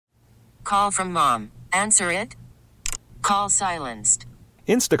Call from mom. Answer it. Call silenced.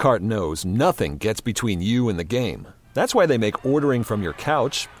 Instacart knows nothing gets between you and the game. That's why they make ordering from your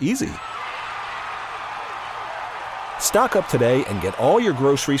couch easy. Stock up today and get all your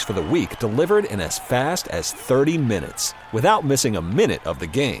groceries for the week delivered in as fast as 30 minutes without missing a minute of the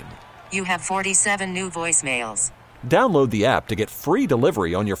game. You have 47 new voicemails. Download the app to get free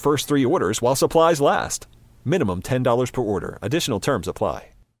delivery on your first 3 orders while supplies last. Minimum $10 per order. Additional terms apply.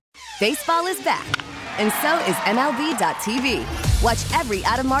 Baseball is back, and so is MLB.tv. Watch every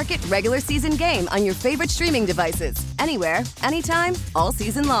out-of-market regular season game on your favorite streaming devices, anywhere, anytime, all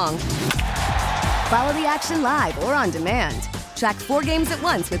season long. Follow the action live or on demand. Track 4 games at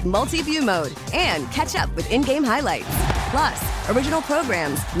once with multi-view mode and catch up with in-game highlights. Plus, original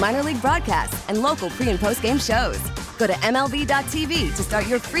programs, minor league broadcasts, and local pre- and post-game shows. Go to MLB.tv to start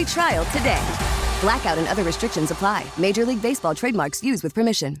your free trial today. Blackout and other restrictions apply. Major League Baseball trademarks used with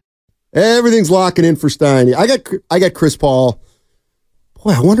permission. Everything's locking in for Steiny. I got Chris Paul.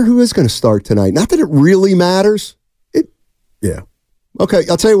 Boy, I wonder who is going to start tonight. Not that it really matters. Yeah. Okay,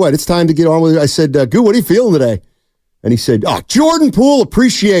 I'll tell you what. It's time to get on with it. I said, Goo, what are you feeling today? And he said, Jordan Poole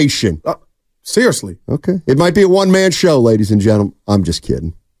appreciation. Seriously. Okay. It might be a one-man show, ladies and gentlemen. I'm just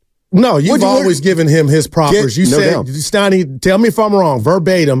kidding. No, you've always given him his propers. You said, Steiny, tell me if I'm wrong,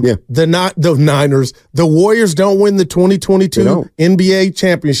 verbatim, the Niners, the Warriors don't win the 2022 NBA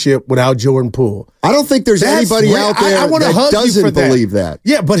championship without Jordan Poole. I don't think there's anybody out there that doesn't believe that.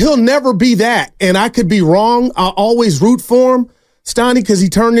 Yeah, but he'll never be that. And I could be wrong. I'll always root for him, Steiny, because he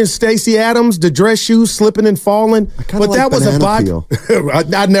turned in Stacey Adams, the dress shoes slipping and falling. But like that was a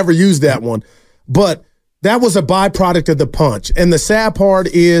byproduct. I never used that one. But that was a byproduct of the punch. And the sad part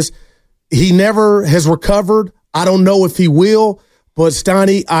is he never has recovered. I don't know if he will. But,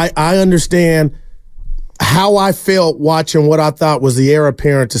 Steiny, I understand how I felt watching what I thought was the heir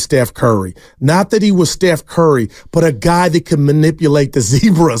apparent to Steph Curry. Not that he was Steph Curry, but a guy that could manipulate the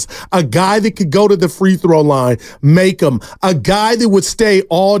zebras, a guy that could go to the free throw line, make them, a guy that would stay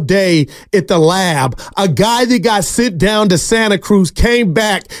all day at the lab, a guy that got sent down to Santa Cruz, came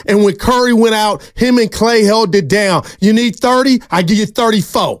back, and when Curry went out, him and Clay held it down. You need 30? I give you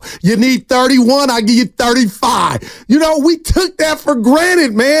 34. You need 31? I give you 35. You know, we took that for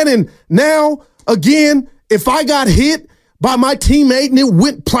granted, man, and now, again, if I got hit by my teammate and it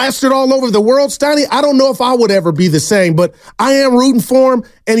went plastered all over the world, Steiny, I don't know if I would ever be the same, but I am rooting for him,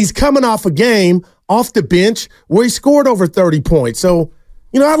 and he's coming off a game off the bench where he scored over 30 points. So,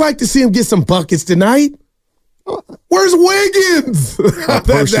 you know, I'd like to see him get some buckets tonight. Where's Wiggins?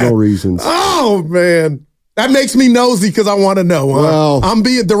 Personal reasons. Oh, man. That makes me nosy because I want to know. Well, I'm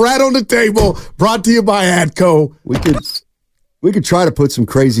being the rat on the table, brought to you by ADCO. We could try to put some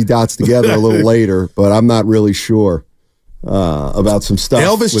crazy dots together a little later, but I'm not really sure about some stuff.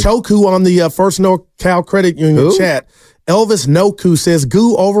 Elvis Choku on the First NorCal Credit Union chat. Elvis Noku says,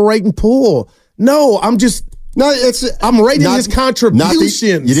 Goo overrating Poole. No, I'm rating his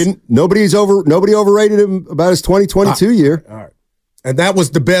contributions. Nobody overrated him about his 2022 year. All right. And that was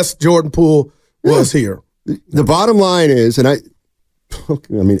the best Jordan Poole was here. The bottom line is, and I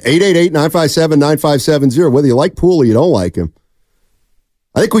mean, 888-957-9570, whether you like Poole or you don't like him,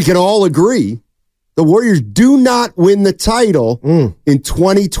 I think we can all agree the Warriors do not win the title in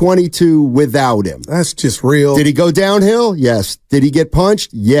 2022 without him. That's just real. Did he go downhill? Yes. Did he get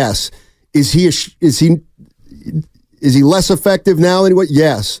punched? Yes. Is he less effective now than he was?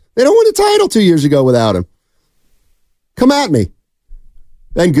 Yes. They don't win the title 2 years ago without him. Come at me.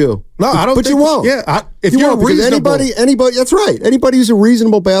 And Goo. No, I don't. But you won't. Yeah, if you're reasonable, anybody. That's right. Anybody who's a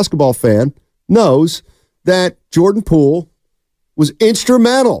reasonable basketball fan knows that Jordan Poole was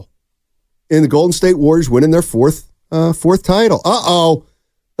instrumental in the Golden State Warriors winning their fourth title.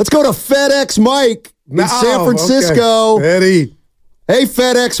 Let's go to FedEx Mike in San Francisco. Okay. Eddie. Hey,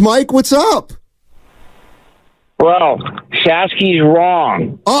 FedEx Mike, what's up? Well, Shasky's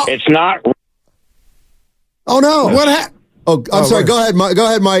wrong. It's not. Oh no! What happened? Oh, I'm sorry. Go ahead,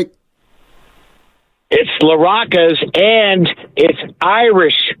 Mike. It's LaRocca's and it's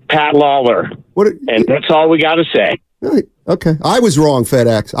Irish Pat Lawler. And that's all we got to say. Okay. I was wrong,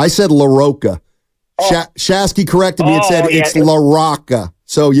 FedEx. I said LaRocca. Shasky corrected me and said it's LaRocca.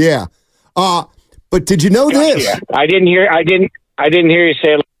 So, yeah. But did you know this? I didn't hear you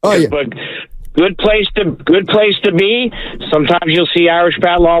say LaRocca, but good place to be. Sometimes you'll see Irish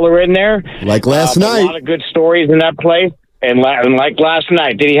Pat Lawler in there. Like last night. A lot of good stories in that place. And like last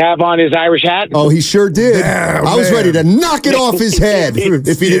night, did he have on his Irish hat? Oh, he sure did. Yeah, I was ready to knock it off his head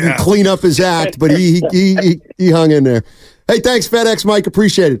if he didn't clean up his act, but he hung in there. Hey, thanks, FedEx Mike.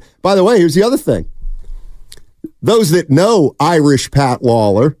 Appreciate it. By the way, here's the other thing. Those that know Irish Pat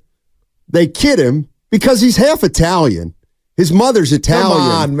Lawler they kid him because he's half Italian. His mother's Italian. Come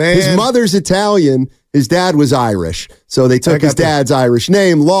on, man. His mother's Italian. His dad was Irish. So they took his dad's Irish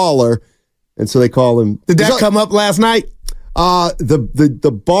name, Lawler, and so they call him. Did that come up last night?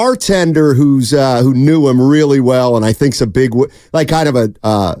 The bartender who knew him really well, and I think's a big, like kind of an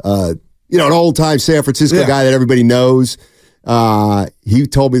old time San Francisco guy that everybody knows. He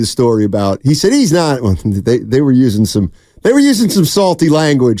told me the story about. He said he's not. Well, they were using some salty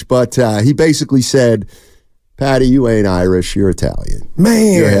language, but he basically said, "Patty, you ain't Irish. You're Italian.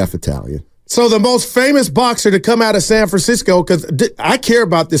 Man, you're half Italian." So the most famous boxer to come out of San Francisco, because I care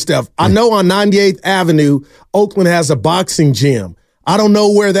about this stuff. I know on 98th Avenue, Oakland has a boxing gym. I don't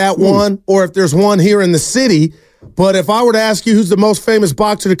know where that one, or if there's one here in the city. But if I were to ask you who's the most famous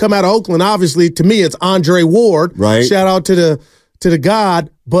boxer to come out of Oakland, obviously to me it's Andre Ward. Right. Shout out to the God,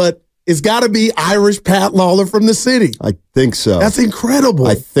 but it's got to be Irish Pat Lawler from the city. I think so. That's incredible.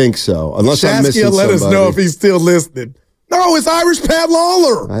 I think so. Unless I'm missing Shaskia, let somebody. us know if he's still listening. No, it's Irish Pat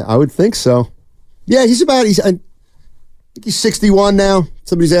Lawler. I would think so. Yeah, I think he's 61 now.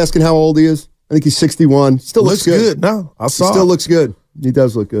 Somebody's asking how old he is. I think he's 61. Still looks good. No, I saw. He still looks good. He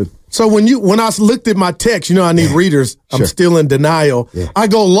does look good. So when I looked at my text, I need readers. Sure. I'm still in denial. Yeah. I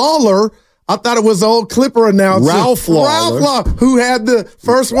go, Lawler. I thought it was the old Clipper announcer. Ralph Lawler. Who had the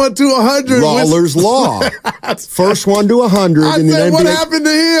first one to 100. Lawler's Law. First one to 100. I said, what happened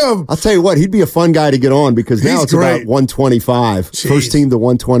to him? I'll tell you what, he'd be a fun guy to get on because now it's about 125. Jeez. First team to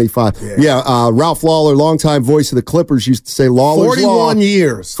 125. Yeah, Ralph Lawler, longtime voice of the Clippers, used to say Lawler's 41 Law.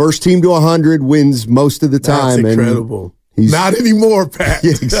 years. First team to 100 wins most of the time. That's incredible. Not anymore, Pat.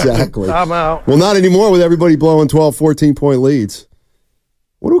 Yeah, exactly. I'm out. Well, not anymore with everybody blowing 12, 14-point leads.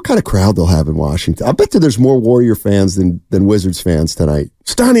 I wonder what kind of crowd they'll have in Washington. I bet there's more Warrior fans than Wizards fans tonight.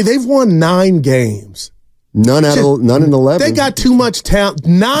 Steiny, they've won 9 games. None in 11. They got too much talent.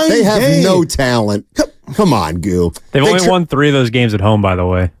 9 They have games. no talent. Come on, Goo. They've only won 3 of those games at home, by the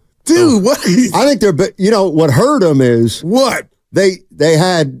way. Dude, what? I think they're. What hurt them is what they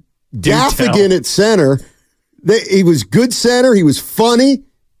had Gaffigan at center. He was good center. He was funny.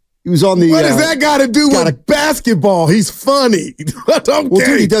 He was on the. What does that got to do with basketball? He's funny. Okay. Well,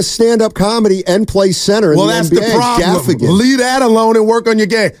 dude, he does stand-up comedy and plays center in the that's NBA. the problem. Gaffigan. Leave that alone and work on your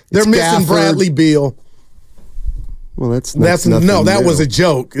game. They're missing Gafford. Bradley Beal. Well, that's no, that was a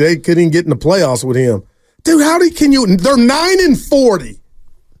joke. They couldn't get in the playoffs with him. Dude, can you? They're 9-40.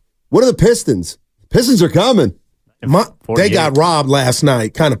 What are the Pistons? Pistons are coming. They got robbed last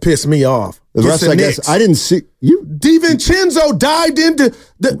night. Kind of pissed me off. The rest, I guess, I didn't see you. DiVincenzo dived into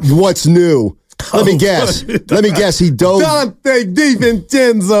what's new. Let me guess. He dove. Dante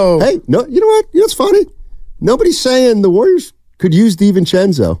DiVincenzo. Hey, no, you know what? It's funny. Nobody's saying the Warriors could use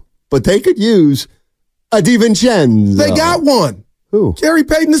DiVincenzo, but they could use a DiVincenzo. They got one. Who? Gary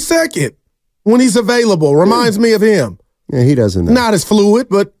Payton II. When he's available, reminds me of him. Yeah, he doesn't know. Not as fluid,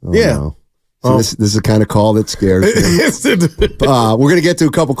 but yeah. No. So this is the kind of call that scares me. We're going to get to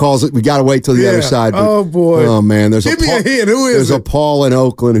a couple calls. We got to wait till the other side. But, oh, boy. Oh, man. Give me a hint. Who is There's a Paul in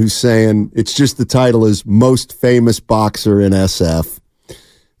Oakland who's saying it's just the title is most famous boxer in SF.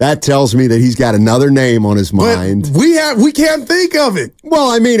 That tells me that he's got another name on his mind. But we can't think of it.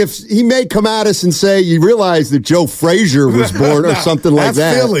 Well, I mean, if he may come at us and say, you realize that Joe Frazier was born or something like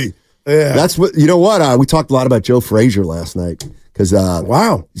that. That's Philly. Yeah. That's what, you know what? We talked a lot about Joe Frazier last night because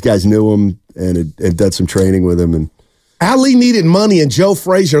wow, these guys knew him and had done some training with him. And Ali needed money, and Joe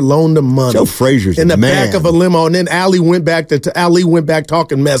Frazier loaned him money. Joe Frazier's in the back of a limo, and then Ali went back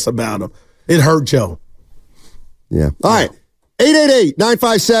talking mess about him. It hurt Joe. Yeah. All right.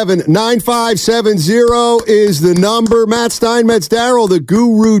 888-957-9570 is the number. Matt Steinmetz, Darryl, the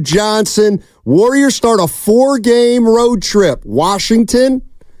Guru Johnson. Warriors start a 4-game road trip. Washington.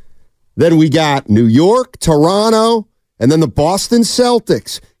 Then we got New York, Toronto, and then the Boston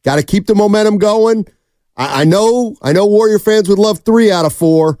Celtics. Got to keep the momentum going. I know Warrior fans would love 3 out of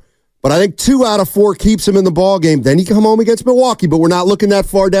 4, but I think 2 out of 4 keeps them in the ball game. Then you come home against Milwaukee, but we're not looking that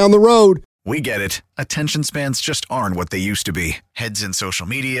far down the road. We get it. Attention spans just aren't what they used to be. Heads in social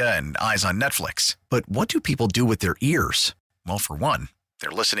media and eyes on Netflix. But what do people do with their ears? Well, for one, they're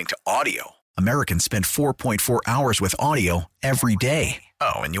listening to audio. Americans spend 4.4 hours with audio every day.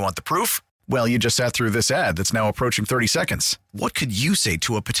 Oh, and you want the proof? Well, you just sat through this ad that's now approaching 30 seconds. What could you say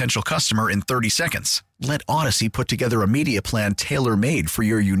to a potential customer in 30 seconds? Let Odyssey put together a media plan tailor-made for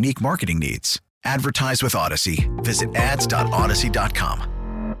your unique marketing needs. Advertise with Odyssey. Visit ads.odyssey.com.